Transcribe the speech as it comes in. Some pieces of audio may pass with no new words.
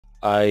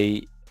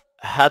I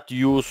had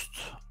used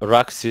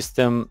rack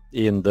system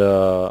in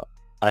the,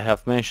 I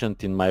have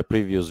mentioned in my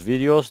previous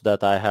videos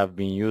that I have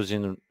been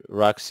using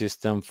rack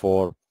system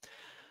for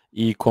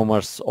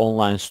e-commerce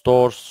online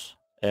stores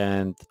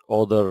and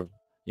other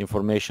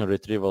information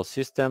retrieval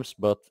systems,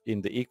 but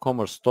in the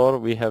e-commerce store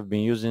we have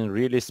been using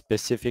really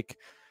specific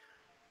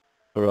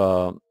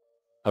uh,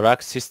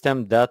 rack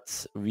system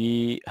that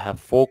we have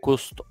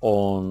focused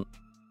on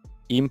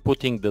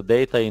inputting the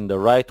data in the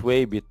right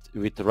way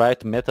with right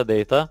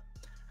metadata.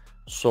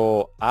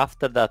 So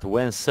after that,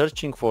 when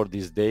searching for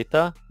this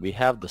data, we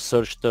have the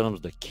search terms,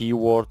 the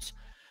keywords,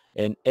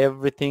 and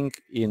everything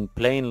in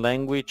plain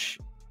language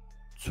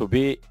to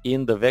be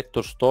in the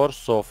vector store.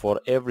 So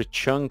for every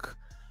chunk,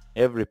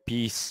 every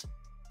piece,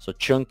 so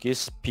chunk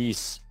is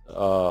piece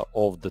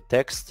of the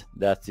text,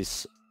 that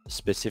is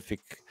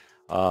specific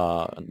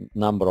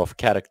number of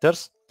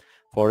characters.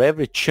 For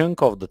every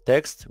chunk of the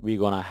text, we're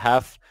gonna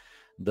have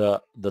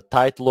the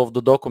title of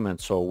the document,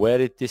 so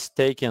where it is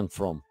taken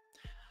from,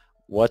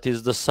 what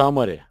is the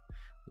summary,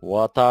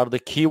 what are the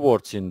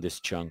keywords in this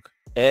chunk,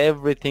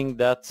 everything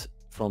that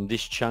from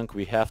this chunk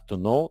we have to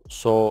know,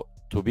 so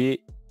to be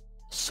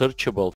searchable